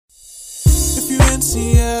in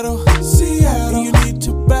Seattle, and you need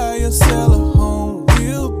to buy or sell a home,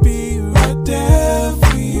 we'll be right there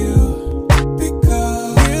for you.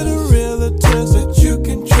 Because we're the realtors that you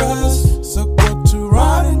can trust. So go to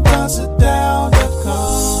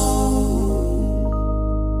ronanddonsitdown.com.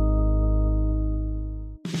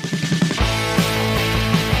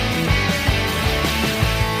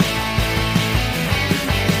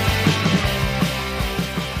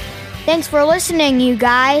 Thanks for listening, you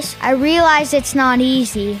guys. I realize it's not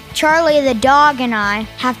easy. Charlie the dog and I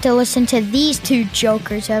have to listen to these two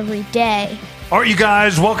jokers every day. All right, you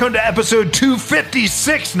guys, welcome to episode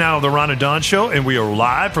 256 now of the Ron and Don Show, and we are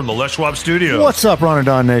live from the Les Schwab Studios. What's up, Ron and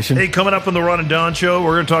Don Nation? Hey, coming up on the Ron and Don Show,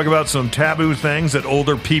 we're going to talk about some taboo things that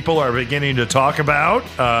older people are beginning to talk about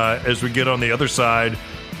as we get on the other side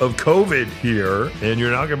of COVID here, and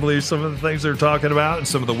you're not going to believe some of the things they're talking about and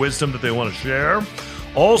some of the wisdom that they want to share.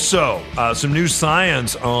 Also, some new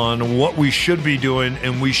science on what we should be doing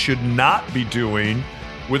and we should not be doing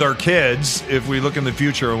with our kids if we look in the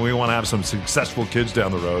future and we want to have some successful kids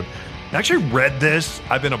down the road. I actually read this.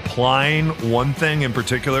 I've been applying one thing in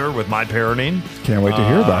particular with my parenting. Can't wait to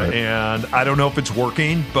hear about it. And I don't know if it's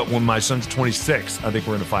working, but when my son's 26, I think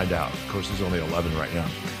we're going to find out. Of course, he's only 11 right now.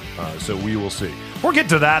 So we will see. We'll get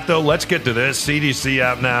to that, though. Let's get to this. CDC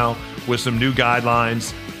out now with some new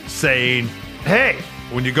guidelines saying, hey,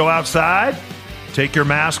 when you go outside, take your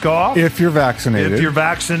mask off. If you're vaccinated. If you're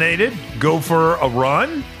vaccinated, go for a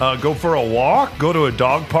run, go for a walk, go to a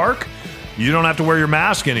dog park. You don't have to wear your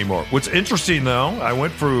mask anymore. What's interesting, though, I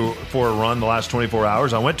went for a run the last 24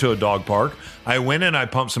 hours. I went to a dog park. I went and I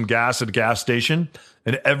pumped some gas at a gas station,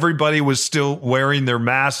 and everybody was still wearing their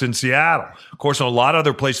masks in Seattle. Of course, in a lot of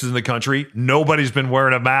other places in the country, nobody's been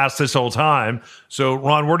wearing a mask this whole time. So,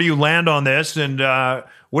 Ron, where do you land on this? And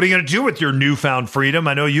what are you going to do with your newfound freedom?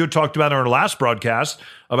 I know you talked about in our last broadcast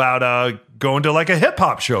about going to like a hip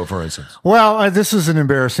hop show, for instance. Well, this is an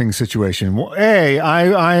embarrassing situation.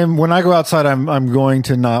 I am when I go outside, I'm going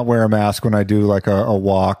to not wear a mask when I do like a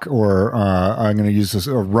walk, or I'm going to use this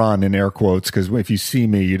a run in air quotes, because if you see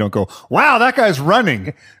me, you don't go, "Wow, that guy's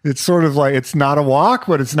running." It's sort of like it's not a walk,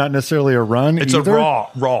 but it's not necessarily a run. It's either. a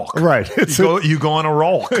rolk, right? You go on a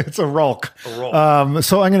rolk. It's a rolk. So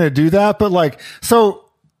I'm going to do that, but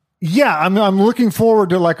yeah, I'm looking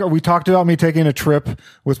forward to, like we talked about, me taking a trip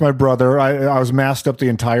with my brother. I was masked up the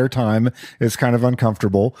entire time. It's kind of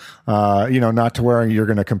uncomfortable, not to where you're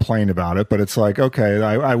going to complain about it, but it's like, okay,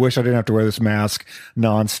 I wish I didn't have to wear this mask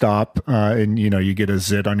nonstop. And you get a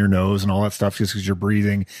zit on your nose and all that stuff just because you're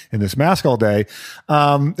breathing in this mask all day.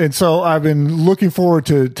 And so I've been looking forward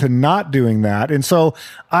to not doing that. And so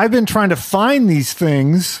I've been trying to find these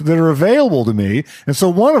things that are available to me. And so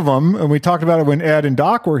one of them, and we talked about it when Ed and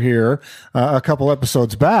Doc were here, a couple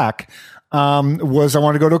episodes back, was I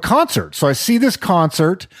want to go to a concert. So I see this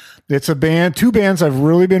concert. It's a band, two bands I've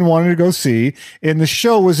really been wanting to go see, and the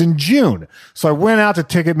show was in June. So I went out to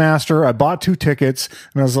Ticketmaster. I bought 2 tickets,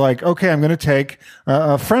 and I was like, okay, I'm going to take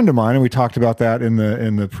a friend of mine, and we talked about that in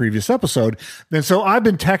the previous episode. And so I've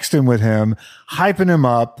been texting with him, hyping him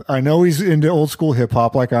up. I know he's into old school hip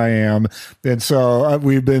hop like I am, and so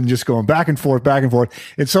we've been just going back and forth.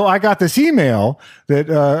 And so I got this email that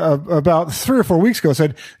about 3 or 4 weeks ago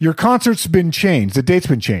said, your concert's been changed. The date's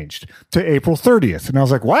been changed to April 30th. And I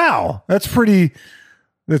was like, wow. That's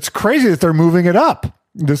crazy that they're moving it up.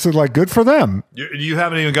 This is like good for them. You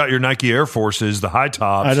haven't even got your Nike Air Forces, the high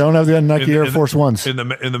tops. I don't have the Nike Air Force ones in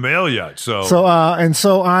the mail yet. So I'm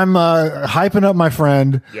hyping up my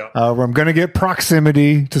friend. Yep. Where I'm going to get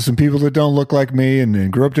proximity to some people that don't look like me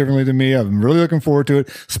and grew up differently than me. I'm really looking forward to it,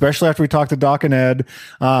 especially after we talk to Doc and Ed.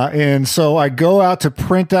 And so I go out to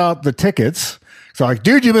print out the tickets. So like,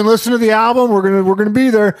 dude, you've been listening to the album. We're gonna be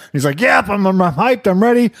there. He's like, yep, I'm hyped. I'm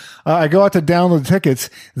ready. I go out to download the tickets.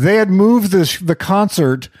 They had moved the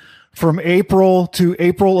concert from April to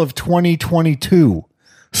April of 2022.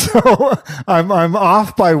 So I'm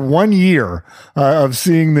off by 1 year of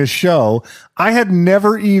seeing this show. I had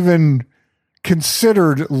never even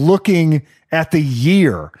considered looking at the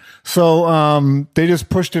year. So they just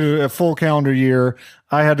pushed it a full calendar year.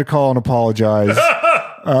 I had to call and apologize.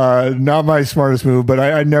 Not my smartest move, but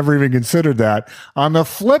I never even considered that. On the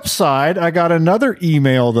flip side, I got another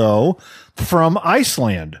email, though, from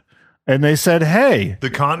Iceland. And they said, hey.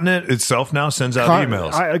 The continent itself now sends out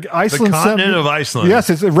emails. Iceland, the continent of Iceland.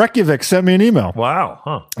 Yes, it's Reykjavik sent me an email. Wow.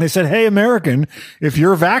 Huh. They said, hey, American, if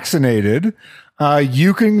you're vaccinated,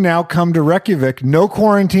 You can now come to Reykjavik. No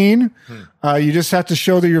quarantine. You just have to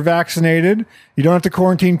show that you're vaccinated. You don't have to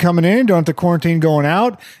quarantine coming in. Don't have to quarantine going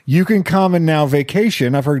out. You can come and now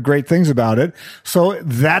vacation. I've heard great things about it. So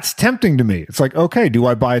that's tempting to me. It's like, okay, do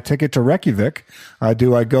I buy a ticket to Reykjavik?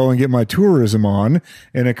 Do I go and get my tourism on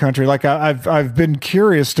in a country like I've been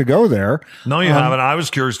curious to go there? No, you haven't. I was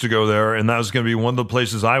curious to go there, and that was going to be one of the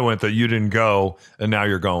places I went that you didn't go, and now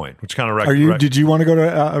you're going. Which kind of Did you want to go to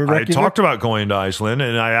Reykjavik? I talked about going to Iceland,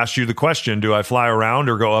 and I asked you the question: do I fly around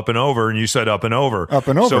or go up and over? And you said up and over. Up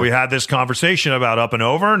and over. So we had this conversation about up and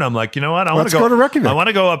over, and I'm like, you know what? I want to go to Reykjavik. I want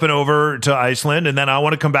to go up and over to Iceland, and then I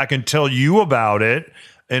want to come back and tell you about it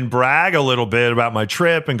and brag a little bit about my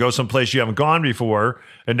trip and go someplace you haven't gone before.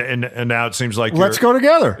 And now it seems like let's go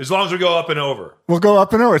together. As long as we go up and over. We'll go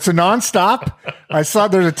up and over. It's a nonstop. I saw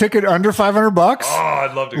there's a ticket under $500. Oh,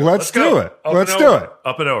 I'd love to go. Let's do it. Let's do it.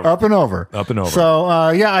 Up and over. Up and over. Up and over. So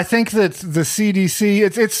I think that the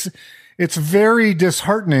CDC. It's very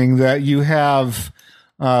disheartening that you have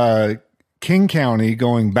King County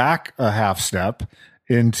going back a half step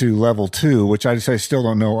into level 2, which I still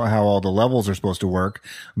don't know how all the levels are supposed to work.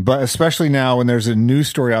 But especially now when there's a news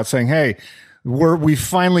story out saying, hey, we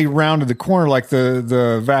finally rounded the corner. Like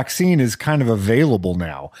the vaccine is kind of available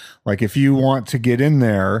now. Like if you want to get in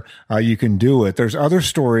there, you can do it. There's other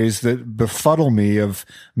stories that befuddle me of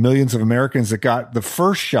millions of Americans that got the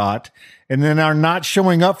first shot and then are not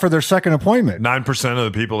showing up for their second appointment. 9%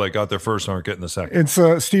 of the people that got their first aren't getting the second. And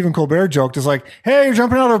so Stephen Colbert joked, is like, hey, you're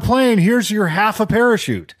jumping out of a plane. Here's your half a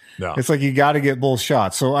parachute. Yeah. It's like you got to get both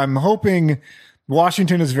shots. So I'm hoping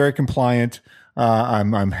Washington is very compliant.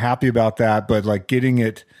 I'm happy about that, but like getting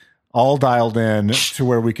it all dialed in to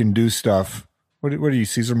where we can do stuff. What are you,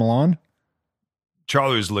 Cesar Millan?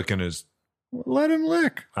 Charlie was licking his. Let him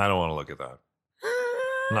lick. I don't want to look at that.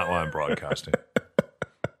 Not while I'm broadcasting.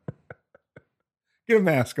 Get a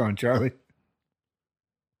mask on, Charlie.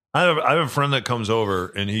 I have a friend that comes over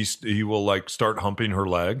and he will like start humping her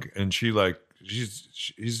leg, and he's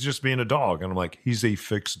just being a dog, and I'm like, he's a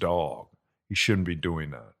fixed dog. He shouldn't be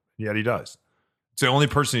doing that. Yet he does. It's the only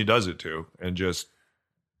person he does it to, and just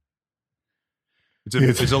it's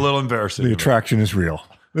a little embarrassing. The attraction is real.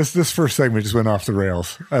 This first segment just went off the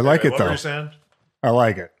rails. I like it though. What were you saying? I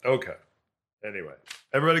like it. Okay. Anyway,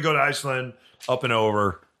 everybody go to Iceland, up and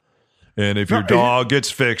over. And if your dog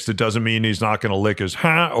gets fixed, it doesn't mean he's not going to lick his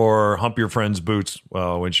hat or hump your friend's boots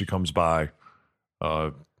when she comes by.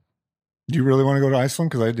 Do you really want to go to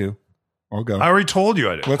Iceland? Because I do. I'll go. I already told you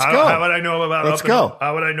I did. Let's go. How would I know about Let's up go. And,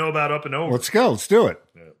 how would I know about up and over? Let's go. Let's do it.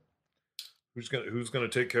 Yeah. Who's gonna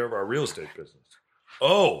take care of our real estate business?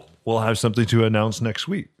 Oh, we'll have something to announce next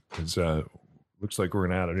week. It's looks like we're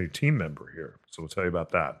gonna add a new team member here, so we'll tell you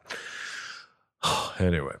about that.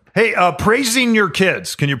 Anyway, hey, praising your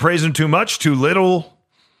kids. Can you praise them too much, too little?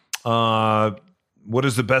 What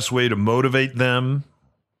is the best way to motivate them?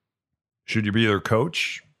 Should you be their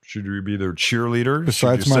coach? Should you be their cheerleader?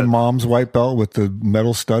 Besides my mom's white belt with the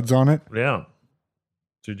metal studs on it? Yeah.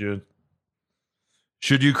 Should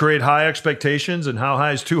you create high expectations, and how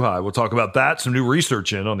high is too high? We'll talk about that. Some new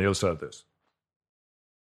research on the other side of this.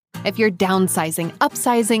 If you're downsizing,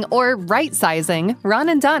 upsizing, or right-sizing,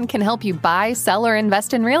 Ron & Don can help you buy, sell, or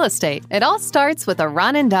invest in real estate. It all starts with a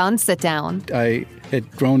Ron & Don sit-down. I had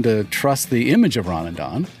grown to trust the image of Ron &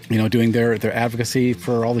 Don, doing their advocacy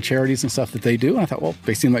for all the charities and stuff that they do. And I thought, well,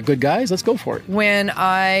 they seem like good guys. Let's go for it. When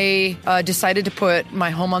I decided to put my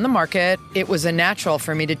home on the market, it was a natural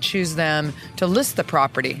for me to choose them to list the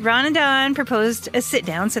property. Ron & Don proposed a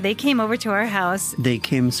sit-down, so they came over to our house. They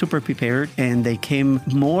came super prepared, and they came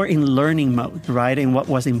more in learning mode, right, and what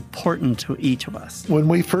was important to each of us. When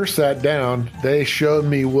we first sat down, they showed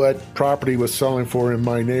me what property was selling for in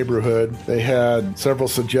my neighborhood. They had several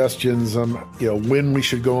suggestions on, when we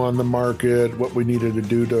should go on the market, what we needed to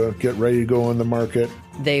do to get ready to go on the market.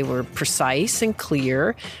 They were precise and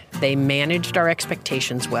clear. They managed our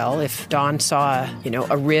expectations well. If Don saw,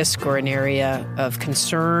 a risk or an area of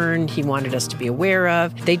concern he wanted us to be aware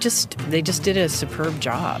of, they just did a superb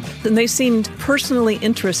job. And they seemed personally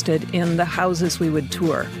interested in the houses we would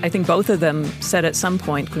tour. I think both of them said at some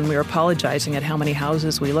point when we were apologizing at how many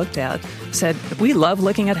houses we looked at, said, we love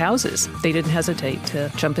looking at houses. They didn't hesitate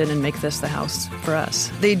to jump in and make this the house for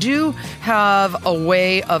us. They do have a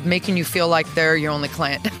way of making you feel like they're your only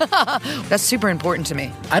client. That's super important to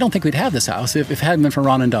me. I don't think we'd have this house if it hadn't been for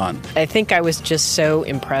Ron and Don. I think I was just so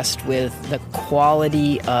impressed with the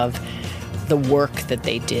quality of the work that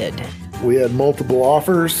they did. We had multiple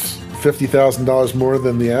offers $50,000 more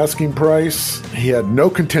than the asking price. He had no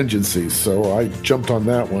contingencies, so I jumped on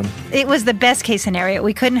that one. It was the best case scenario.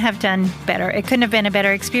 We couldn't have done better. It couldn't have been a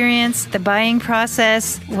better experience. The buying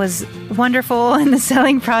process was wonderful, and the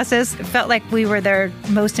selling process felt like we were their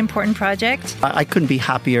most important project. I couldn't be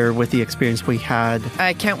happier with the experience we had.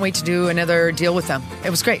 I can't wait to do another deal with them. It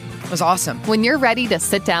was great. It was awesome. When you're ready to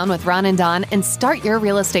sit down with Ron and Don and start your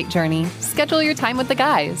real estate journey, schedule your time with the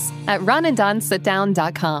guys at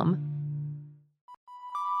ronanddonsitdown.com.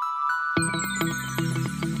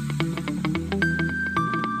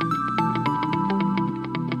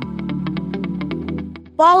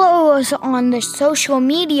 Follow us on the social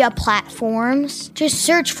media platforms. Just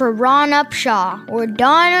search for Ron Upshaw or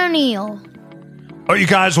Don O'Neill. All right, you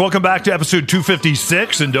guys, welcome back to episode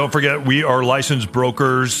 256. And don't forget, we are licensed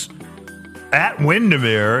brokers at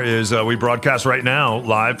Windermere. We broadcast right now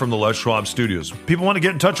live from the Les Schwab studios. People want to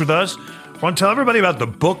get in touch with us. I want to tell everybody about the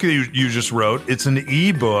book you just wrote. It's an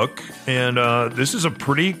ebook, and this is a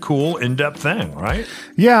pretty cool, in-depth thing, right?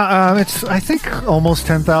 Yeah, it's, I think, almost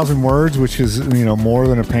 10,000 words, which is, more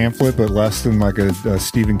than a pamphlet, but less than like a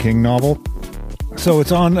Stephen King novel. So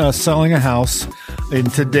it's on selling a house in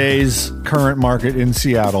today's current market in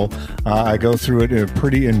Seattle. I go through it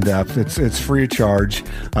pretty in-depth. It's free of charge.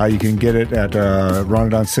 You can get it at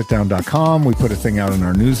ronanddonsitdown.com. We put a thing out in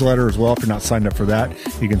our newsletter as well. If you're not signed up for that,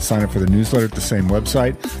 you can sign up for the newsletter at the same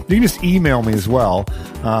website. You can just email me as well,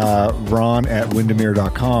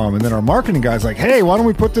 ron@windermere.com. And then our marketing guy's like, hey, why don't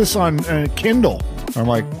we put this on Kindle? I'm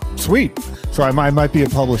like, sweet. So I might be a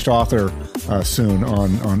published author soon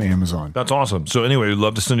on Amazon. That's awesome. So anyway, we'd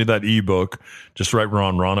love to send you that ebook. Just write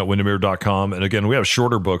ron@windermere.com. And again, we have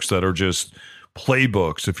shorter books that are just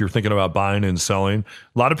playbooks if you're thinking about buying and selling.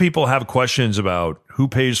 A lot of people have questions about who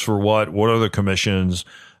pays for what are the commissions,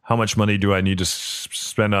 how much money do I need to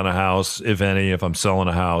spend on a house, if any, if I'm selling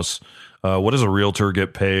a house, what does a realtor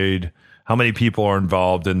get paid, how many people are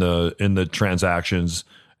involved in the transactions,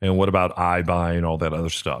 and what about iBuying, all that other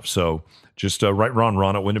stuff. So just write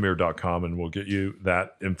ron@windermere.com, and we'll get you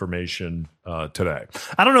that information today.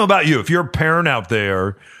 I don't know about you. If you're a parent out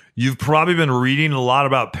there, you've probably been reading a lot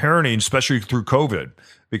about parenting, especially through COVID,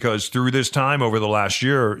 because through this time over the last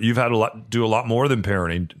year, you've had to do a lot more than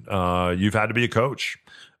parenting. You've had to be a coach.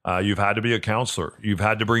 You've had to be a counselor. You've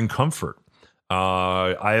had to bring comfort.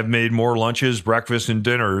 I have made more lunches, breakfasts, and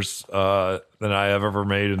dinners than I have ever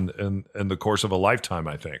made in the course of a lifetime,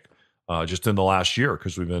 I think. Just in the last year,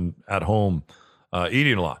 because we've been at home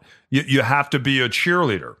eating a lot. You have to be a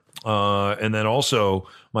cheerleader. And then also,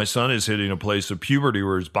 my son is hitting a place of puberty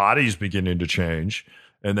where his body's beginning to change.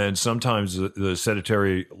 And then sometimes the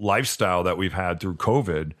sedentary lifestyle that we've had through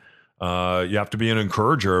COVID, you have to be an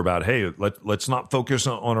encourager about, hey, let's not focus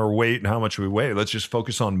on our weight and how much we weigh. Let's just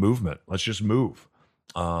focus on movement. Let's just move.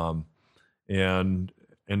 And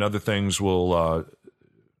other things will...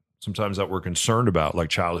 sometimes that we're concerned about, like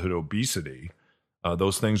childhood obesity,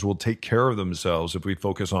 those things will take care of themselves if we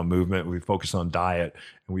focus on movement, we focus on diet,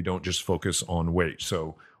 and we don't just focus on weight.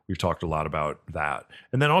 So we've talked a lot about that.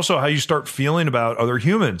 And then also how you start feeling about other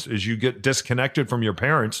humans as you get disconnected from your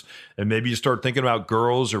parents, and maybe you start thinking about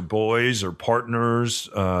girls or boys or partners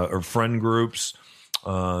or friend groups.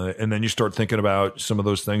 And then you start thinking about some of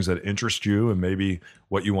those things that interest you and maybe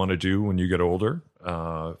what you want to do when you get older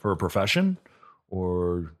for a profession,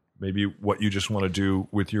 or maybe what you just want to do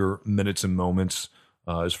with your minutes and moments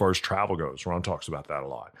as far as travel goes. Ron talks about that a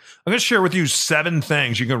lot. I'm going to share with you 7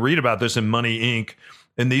 things. You can read about this in Money Inc.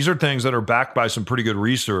 And these are things that are backed by some pretty good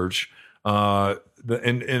research.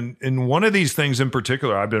 And one of these things in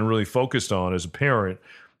particular, I've been really focused on as a parent.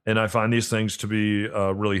 And I find these things to be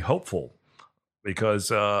really helpful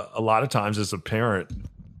because a lot of times as a parent,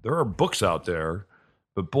 there are books out there.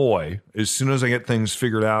 But boy, as soon as I get things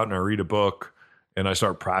figured out and I read a book, and I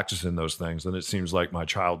start practicing those things, then it seems like my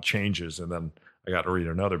child changes, and then I got to read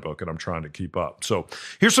another book, and I'm trying to keep up. So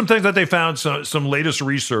here's some things that they found, some latest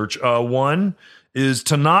research. One is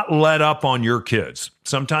to not let up on your kids.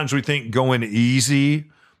 Sometimes we think going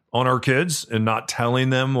easy on our kids and not telling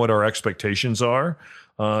them what our expectations are.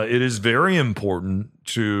 It is very important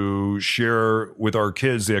to share with our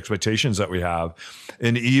kids the expectations that we have.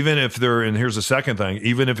 And even if and here's the second thing,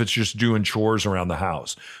 even if it's just doing chores around the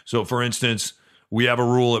house. So for instance, we have a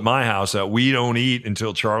rule at my house that we don't eat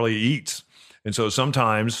until Charlie eats. And so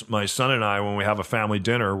sometimes my son and I, when we have a family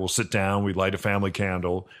dinner, we'll sit down, we light a family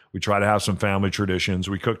candle, we try to have some family traditions,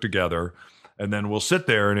 we cook together, and then we'll sit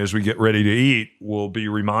there. And as we get ready to eat, we'll be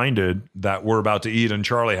reminded that we're about to eat and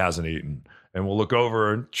Charlie hasn't eaten. And we'll look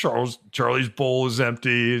over and Charlie's bowl is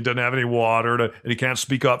empty. He doesn't have any water and he can't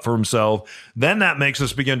speak up for himself. Then that makes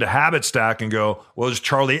us begin to habit stack and go, well, has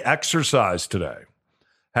Charlie exercised today?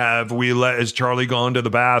 Has Charlie gone to the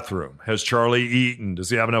bathroom? Has Charlie eaten? Does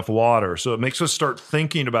he have enough water? So it makes us start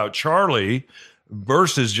thinking about Charlie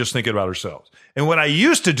versus just thinking about ourselves. And what I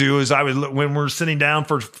used to do is when we're sitting down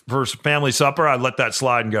for family supper, I'd let that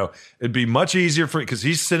slide and go. It'd be much easier because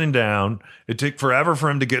he's sitting down. It'd take forever for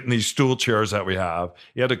him to get in these stool chairs that we have.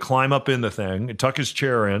 He had to climb up in the thing and tuck his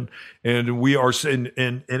chair in. And we are sitting,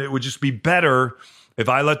 and it would just be better if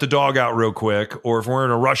I let the dog out real quick, or if we're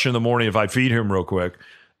in a rush in the morning, if I feed him real quick.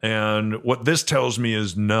 And what this tells me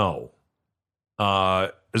is no.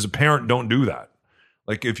 As a parent, don't do that.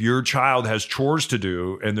 Like if your child has chores to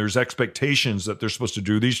do and there's expectations that they're supposed to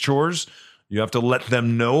do these chores, you have to let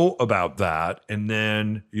them know about that. And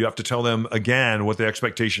then you have to tell them again what the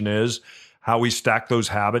expectation is, how we stack those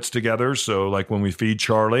habits together. So like when we feed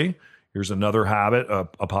Charlie, here's another habit,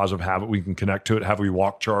 a positive habit. We can connect to it. Have we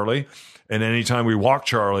walk Charlie? And anytime we walk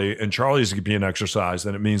Charlie and Charlie's being exercised,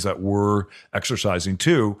 then it means that we're exercising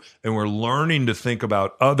too. And we're learning to think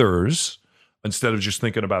about others instead of just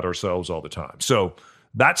thinking about ourselves all the time. So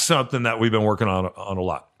that's something that we've been working on a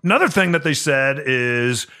lot. Another thing that they said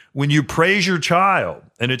is when you praise your child,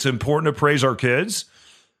 and it's important to praise our kids,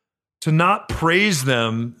 to not praise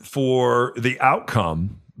them for the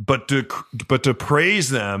outcome, but to praise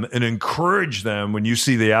them and encourage them when you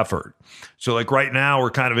see the effort. So like right now,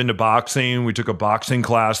 we're kind of into boxing. We took a boxing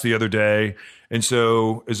class the other day. And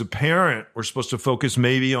so as a parent, we're supposed to focus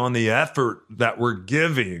maybe on the effort that we're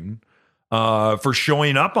giving for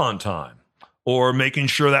showing up on time, or making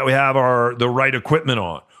sure that we have the right equipment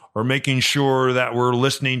on, or making sure that we're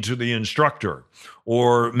listening to the instructor,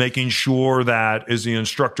 or making sure that as the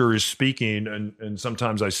instructor is speaking, and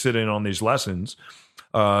sometimes I sit in on these lessons,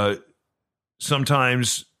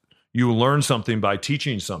 sometimes you learn something by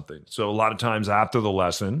teaching something. So a lot of times after the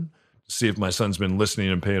lesson, see if my son's been listening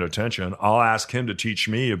and paying attention, I'll ask him to teach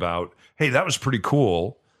me about, hey, that was pretty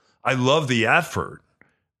cool. I love the effort.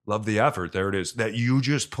 Love the effort. There it is, that you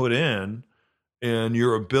just put in, and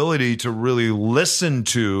your ability to really listen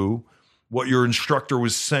to what your instructor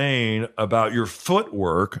was saying about your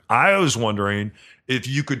footwork. I was wondering if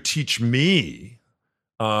you could teach me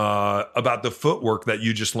about the footwork that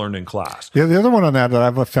you just learned in class. Yeah, the other one on that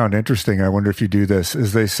I've found interesting, I wonder if you do this,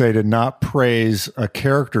 is they say to not praise a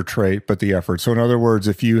character trait, but the effort. So in other words,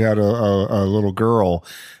 if you had a little girl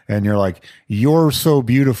and you're like, you're so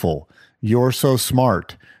beautiful, you're so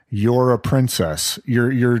smart, you're a princess,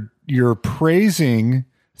 you're praising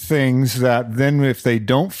things that then if they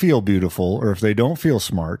don't feel beautiful or if they don't feel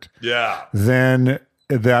smart, then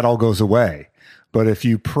that all goes away. But if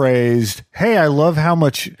you praised, hey, I love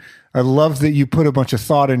that you put a bunch of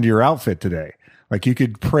thought into your outfit today. Like you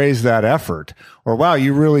could praise that effort, or wow,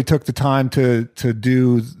 you really took the time to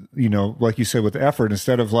do, like you said, with effort,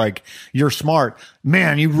 instead of like, you're smart,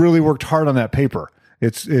 man, you really worked hard on that paper.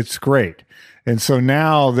 It's great. And so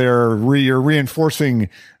now you're reinforcing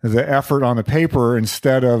the effort on the paper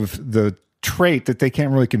instead of the trait that they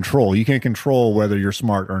can't really control. You can't control whether you're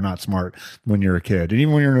smart or not smart when you're a kid, and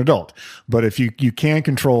even when you're an adult. But if you can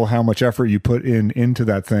control how much effort you put into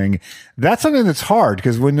that thing, that's something that's hard,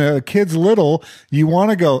 because when the kid's little, you want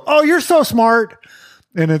to go, oh, you're so smart.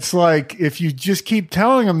 And it's like, if you just keep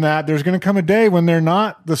telling them that, there's going to come a day when they're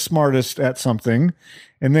not the smartest at something,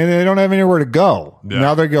 and then they don't have anywhere to go. Yeah.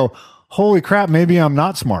 Now they go, holy crap, maybe I'm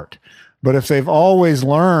not smart. But if they've always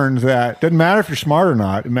learned that it doesn't matter if you're smart or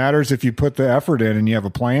not, it matters if you put the effort in and you have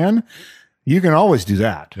a plan, you can always do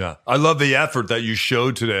that. Yeah. I love the effort that you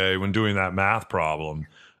showed today when doing that math problem,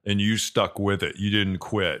 and you stuck with it. You didn't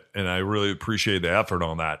quit. And I really appreciate the effort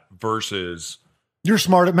on that versus you're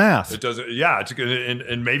smart at math. It doesn't. Yeah. It's good.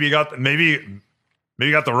 And maybe you got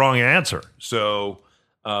the wrong answer. So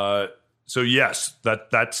yes,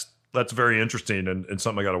 that's very interesting and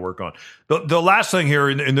something I got to work on. The last thing here,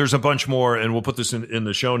 and there's a bunch more, and we'll put this in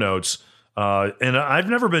the show notes. And I've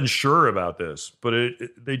never been sure about this, but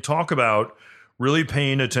they talk about really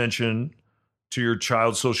paying attention to your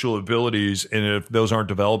child's social abilities, and if those aren't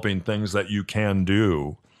developing, things that you can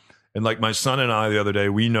do. And like my son and I the other day,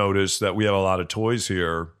 we noticed that we have a lot of toys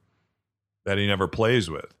here that he never plays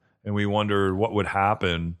with. And we wondered what would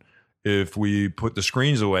happen if we put the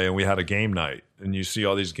screens away and we had a game night, and you see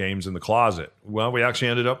all these games in the closet. Well, we actually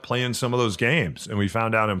ended up playing some of those games, and we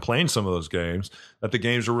found out in playing some of those games that the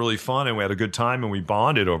games were really fun, and we had a good time, and we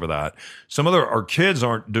bonded over that. Some of our kids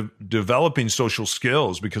aren't developing social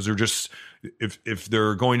skills because they're just, if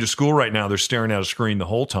they're going to school right now, they're staring at a screen the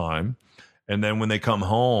whole time. And then when they come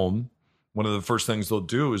home, one of the first things they'll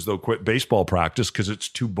do is they'll quit baseball practice because it's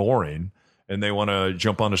too boring, and they want to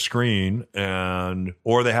jump on a screen,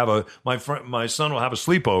 or they have my son will have a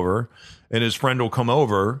sleepover, and his friend will come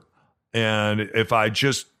over, and if I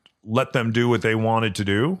just let them do what they wanted to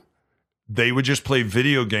do, they would just play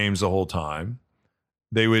video games the whole time.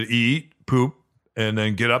 They would eat, poop, and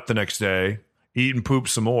then get up the next day, eat and poop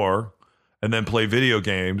some more, and then play video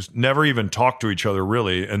games, never even talk to each other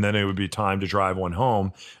really, and then it would be time to drive one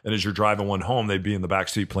home. And as you're driving one home, they'd be in the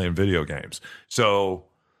backseat playing video games. So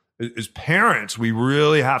as parents, we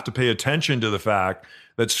really have to pay attention to the fact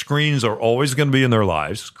that screens are always going to be in their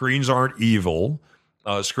lives. Screens aren't evil.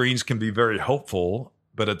 Screens can be very helpful,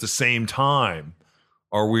 but at the same time,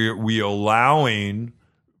 are we allowing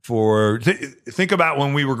for... think about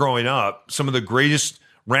when we were growing up, some of the greatest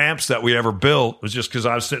ramps that we ever built was just because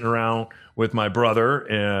I was sitting around with my brother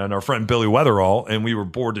and our friend Billy Weatherall, and we were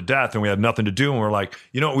bored to death and we had nothing to do. And we're like,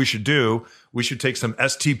 you know what we should do? We should take some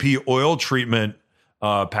STP oil treatment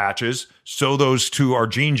patches, sew those to our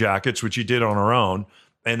jean jackets, which he did on our own.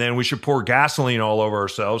 And then we should pour gasoline all over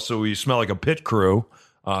ourselves so we smell like a pit crew.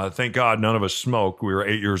 Thank God none of us smoked. We were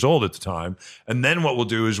 8 years old at the time. And then what we'll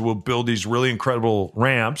do is we'll build these really incredible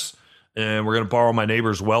ramps, and we're going to borrow my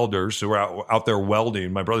neighbor's welders. So we're out there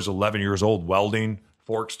welding. My brother's 11 years old, welding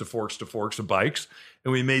forks to forks to forks of bikes.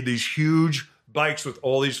 And we made these huge bikes with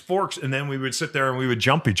all these forks, and then we would sit there and we would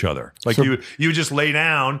jump each other. Like you would just lay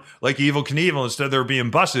down like Evel Knievel. Instead of there being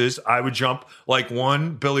buses, I would jump like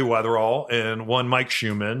one Billy Weatherall and one Mike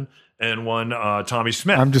Schumann and one Tommy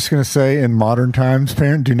Smith. I'm just going to say, in modern times,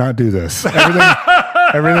 parent, do not do this.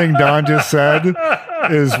 Everything Don just said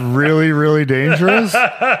is really, really dangerous.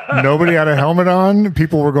 Nobody had a helmet on.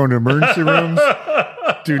 People were going to emergency rooms.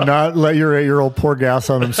 Do not let your 8-year-old pour gas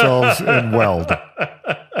on themselves and weld.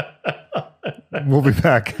 We'll be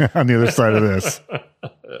back on the other side of this.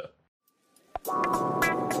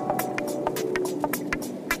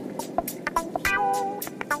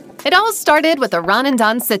 It all started with a Ron and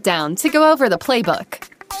Don sit-down to go over the playbook.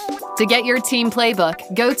 To get your team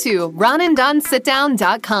playbook, go to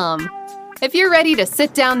ronanddonsitdown.com. If you're ready to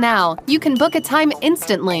sit down now, you can book a time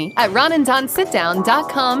instantly at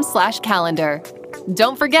ronanddonsitdown.com/calendar.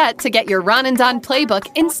 Don't forget to get your Ron and Don playbook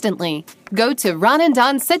instantly. Go to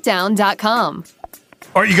ronanddonsitdown.com.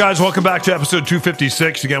 All right, you guys, welcome back to episode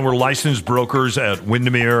 256. Again, we're licensed brokers at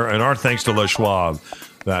Windermere, and our thanks to Les Schwab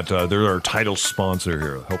that they're our title sponsor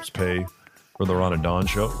here. It helps pay for the Ron and Don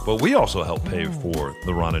Show, but we also help pay for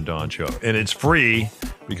the Ron and Don Show, and it's free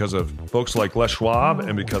because of folks like Les Schwab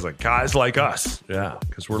and because of guys like us. Yeah,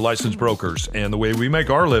 because we're licensed brokers, and the way we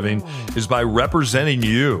make our living is by representing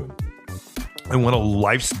you in one of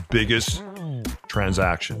life's biggest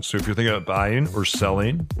transactions. So if you're thinking about buying or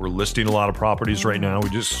selling, we're listing a lot of properties right now. We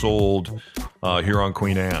just sold here on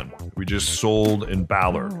Queen Anne. We just sold in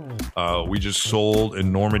Ballard. We just sold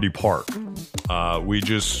in Normandy Park. We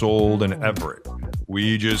just sold in Everett.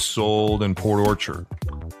 We just sold in Port Orchard.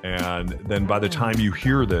 And then by the time you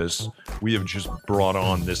hear this, we have just brought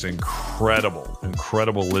on this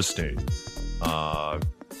incredible listing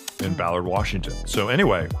in Ballard, Washington. So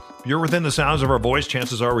anyway, if you're within the sounds of our voice,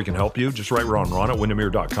 chances are we can help you. Just write Ron at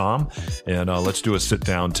windermere.com, and let's do a sit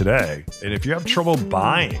down today. And if you have trouble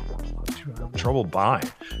buying,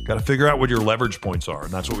 got to figure out what your leverage points are,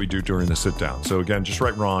 and that's what we do during the sit down. So again, just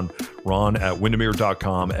write Ron at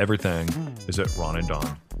windermere.com. Everything is at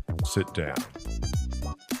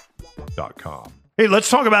ronanddonsitdown.com. Hey, let's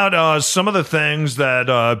talk about some of the things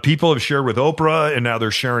that people have shared with Oprah, and now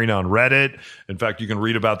they're sharing on Reddit. In fact, you can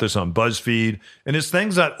read about this on BuzzFeed. And it's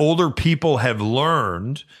things that older people have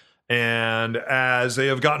learned, and as they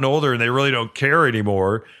have gotten older and they really don't care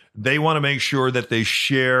anymore, they want to make sure that they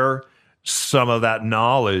share some of that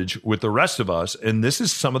knowledge with the rest of us. And this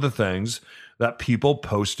is some of the things that people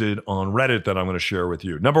posted on Reddit that I'm going to share with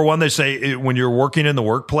you. Number one, they say when you're working in the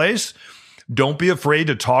workplace, don't be afraid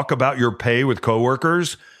to talk about your pay with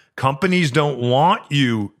coworkers. Companies don't want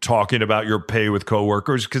you talking about your pay with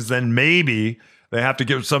coworkers because then maybe they have to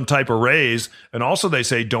give some type of raise. And also they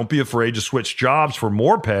say, don't be afraid to switch jobs for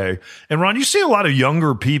more pay. And Ron, you see a lot of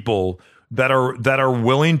younger people that are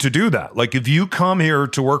willing to do that. Like if you come here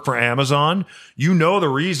to work for Amazon, you know the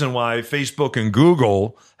reason why Facebook and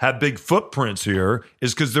Google have big footprints here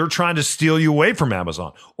is because they're trying to steal you away from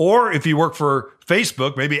Amazon. Or if you work for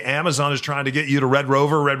Facebook, maybe Amazon is trying to get you to Red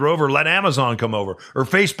Rover, let Amazon come over, or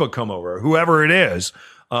Facebook come over, whoever it is.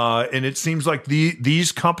 And it seems like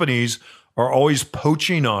these companies are always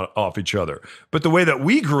poaching off each other. But the way that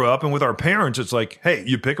we grew up and with our parents, it's like, hey,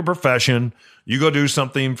 you pick a profession, you go do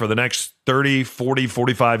something for the next 30, 40,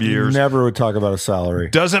 45 years. Never would talk about a salary.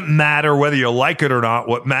 Doesn't matter whether you like it or not.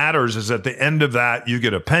 What matters is at the end of that, you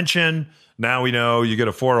get a pension. Now we know you get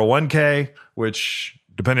a 401k, which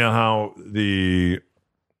depending on how the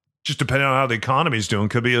economy is doing,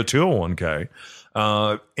 could be a 201k.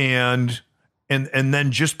 And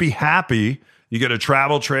then just be happy. You get a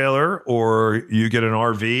travel trailer, or you get an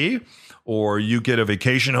RV, or you get a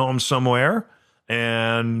vacation home somewhere,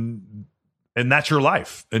 and that's your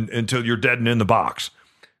life until you're dead and in the box.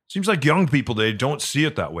 Seems like young people, they don't see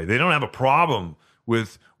it that way. They don't have a problem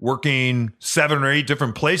with working 7 or 8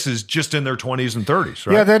 different places just in their 20s and 30s,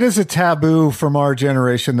 right? Yeah, that is a taboo from our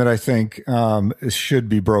generation that I think should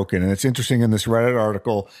be broken. And it's interesting in this Reddit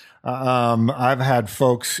article, I've had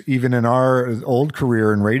folks, even in our old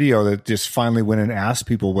career in radio, that just finally went and asked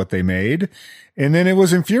people what they made. And then it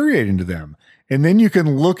was infuriating to them. And then you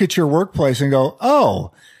can look at your workplace and go,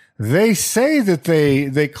 oh, they say that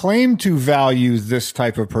they claim to value this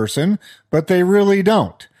type of person, but they really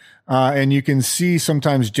don't. And you can see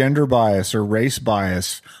sometimes gender bias or race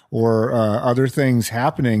bias or other things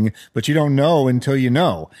happening, but you don't know until you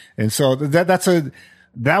know. And so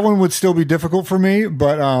that one would still be difficult for me,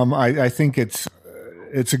 but I think it's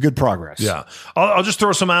a good progress. Yeah. I'll just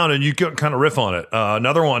throw some out and you can kind of riff on it.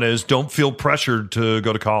 Another one is don't feel pressured to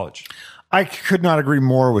go to college. I could not agree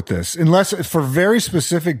more with this. Unless for very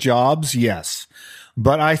specific jobs, yes.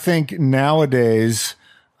 But I think nowadays,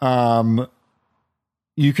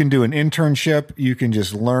 you can do an internship. You can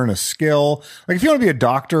just learn a skill. Like if you want to be a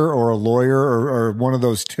doctor or a lawyer or one of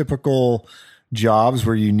those typical jobs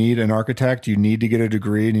where you need an architect, you need to get a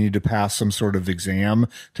degree and you need to pass some sort of exam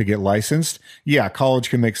to get licensed. Yeah, college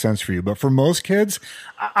can make sense for you. But for most kids,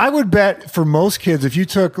 I would bet for most kids, if you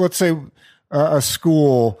took, let's say, a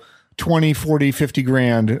school, 20, 40, 50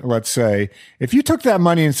 grand, let's say, if you took that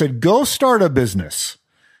money and said, go start a business,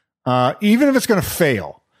 even if it's going to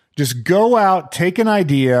fail, just go out, take an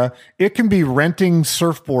idea. It can be renting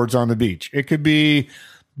surfboards on the beach. It could be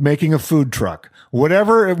making a food truck,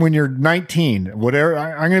 whatever. When you're 19, whatever,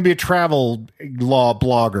 I'm going to be a travel law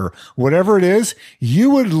blogger, whatever it is, you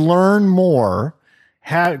would learn more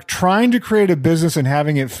trying to create a business and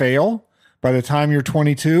having it fail by the time you're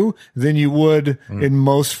 22 than you would in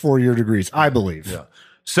most 4-year degrees, I believe. Yeah.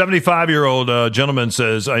 75-year-old gentleman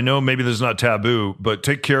says, I know maybe this is not taboo, but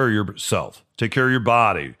take care of yourself. Take care of your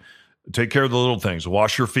body. Take care of the little things.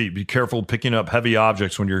 Wash your feet. Be careful picking up heavy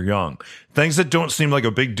objects when you're young. Things that don't seem like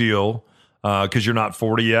a big deal because you're not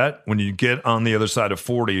 40 yet. When you get on the other side of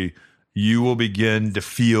 40, you will begin to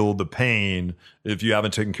feel the pain if you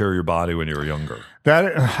haven't taken care of your body when you were younger.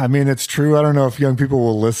 It's true. I don't know if young people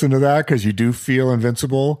will listen to that because you do feel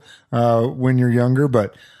invincible when you're younger,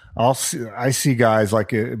 but I see guys like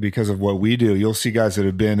because of what we do, you'll see guys that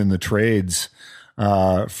have been in the trades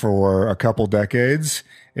for a couple decades,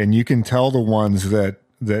 and you can tell the ones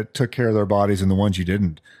that took care of their bodies and the ones you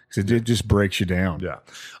didn't. Because it just breaks you down.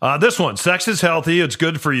 Yeah. This one, sex is healthy. It's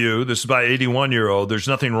good for you. This is by 81-year-old. There's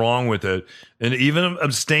nothing wrong with it. And even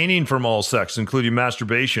abstaining from all sex, including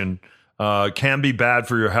masturbation, can be bad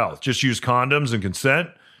for your health. Just use condoms and consent,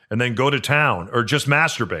 and then go to town or just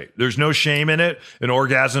masturbate. There's no shame in it, and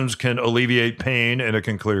orgasms can alleviate pain and it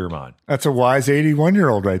can clear your mind. That's a wise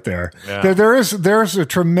 81-year-old right there. Yeah. There's a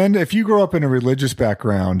tremendous, if you grow up in a religious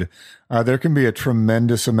background, there can be a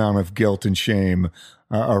tremendous amount of guilt and shame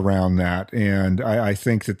around that. And I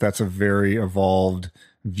think that's a very evolved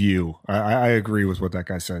view. I agree with what that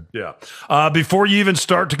guy said. Yeah. Before you even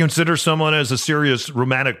start to consider someone as a serious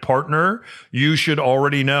romantic partner, you should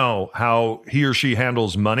already know how he or she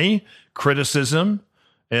handles money, criticism,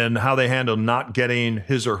 and how they handle not getting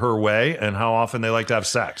his or her way, and how often they like to have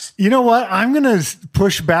sex. You know what? I'm going to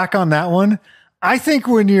push back on that one. I think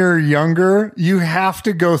when you're younger, you have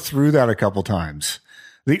to go through that a couple times.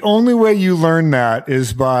 The only way you learn that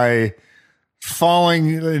is by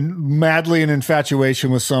falling madly in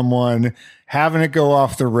infatuation with someone, having it go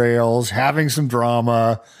off the rails, having some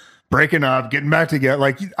drama, breaking up, getting back together.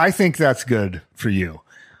 Like, I think that's good for you.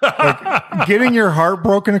 Like, getting your heart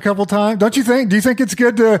broken a couple times. Don't you think? Do you think it's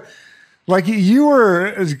good to, like, you were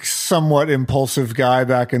a somewhat impulsive guy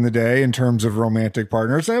back in the day in terms of romantic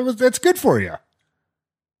partners. That's good for you.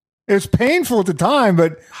 It's painful at the time,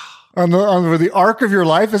 but on the arc of your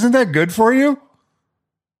life, isn't that good for you?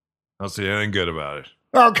 I don't see anything good about it.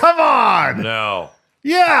 Oh, come on. No.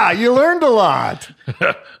 Yeah, you learned a lot.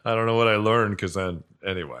 I don't know what I learned because then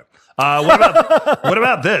Anyway, what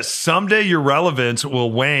about this? Someday your relevance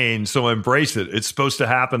will wane, so embrace it. It's supposed to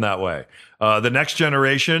happen that way. The next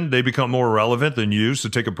generation, they become more relevant than you, so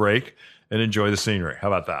take a break and enjoy the scenery. How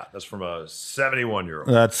about that? That's from a 71-year-old.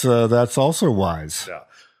 That's also wise. Yeah.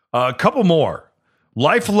 A couple more.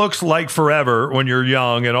 Life looks like forever when you're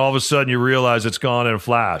young, and all of a sudden you realize it's gone in a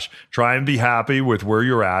flash. Try and be happy with where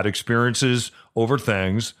you're at. Experiences over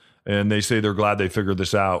things, and they say they're glad they figured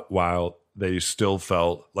this out while they still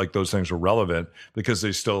felt like those things were relevant because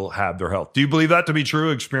they still had their health. Do you believe that to be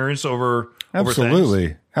true? Experience over Absolutely.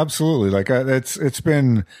 things? Absolutely. Like it's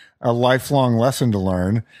been a lifelong lesson to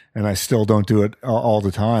learn, and I still don't do it all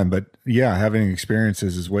the time. But yeah, having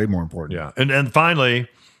experiences is way more important. Yeah. And finally,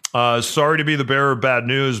 sorry to be the bearer of bad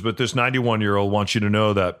news, but this 91-year-old wants you to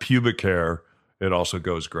know that pubic hair, it also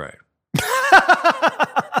goes gray.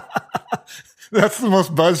 That's the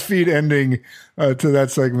most BuzzFeed ending to that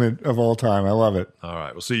segment of all time. I love it. All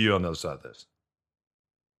right. We'll see you on the other side of this.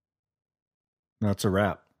 That's a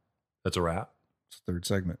wrap. That's a wrap? It's the third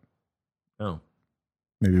segment. Oh.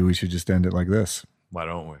 Maybe we should just end it like this. Why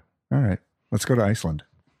don't we? All right. Let's go to Iceland.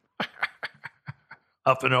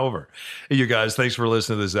 Up and over. Hey, you guys, thanks for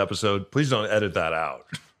listening to this episode. Please don't edit that out.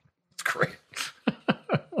 It's great.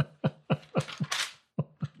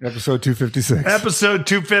 Episode 256. Episode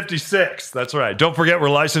 256. That's right. Don't forget, we're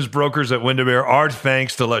licensed brokers at Windermere. Our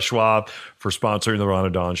thanks to Les Schwab for sponsoring the Ron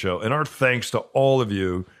and Don Show. And our thanks to all of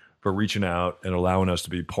you for reaching out and allowing us to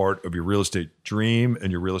be part of your real estate dream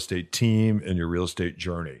and your real estate team and your real estate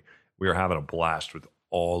journey. We are having a blast with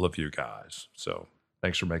all of you guys. So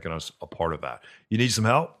thanks for making us a part of that. You need some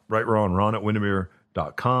help? Right, we're on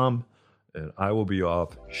ron@windermere.com. And I will be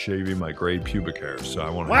off shaving my gray pubic hair. So I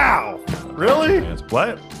want to. Wow. Really?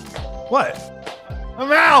 What? What?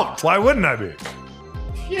 I'm out. Why wouldn't I be?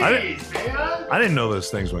 Jeez, man. I didn't know those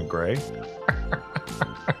things went gray.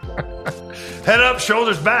 Head up,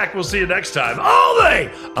 shoulders back. We'll see you next time. All day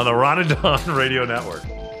on the Ron and Don Radio Network.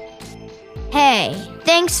 Hey,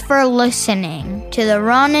 thanks for listening to the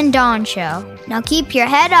Ron and Don Show. Now keep your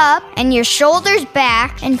head up and your shoulders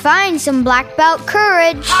back and find some black belt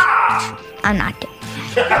courage. I'm not doing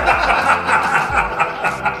that.